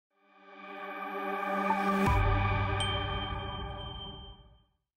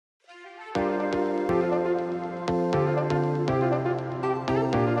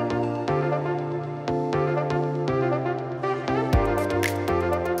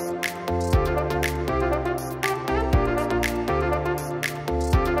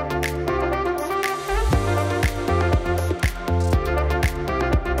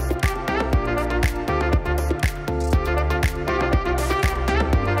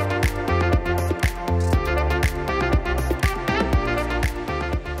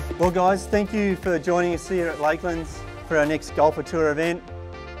Well guys, thank you for joining us here at Lakelands for our next Golfer Tour event.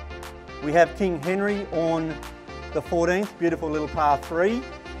 We have King Henry on the 14th, beautiful little par 3.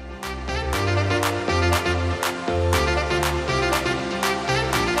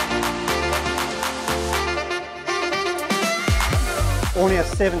 On our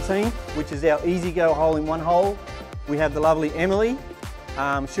 17th, which is our easy go hole-in-one hole, we have the lovely Emily.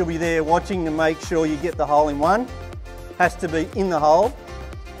 She'll be there watching to make sure you get the hole-in-one. Has to be in the hole.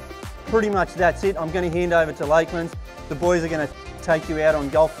 Pretty much that's it. I'm going to hand over to Lakelands. The boys are going to take you out on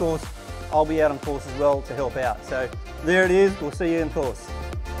golf course. I'll be out on course as well to help out. So there it is. We'll see you in course.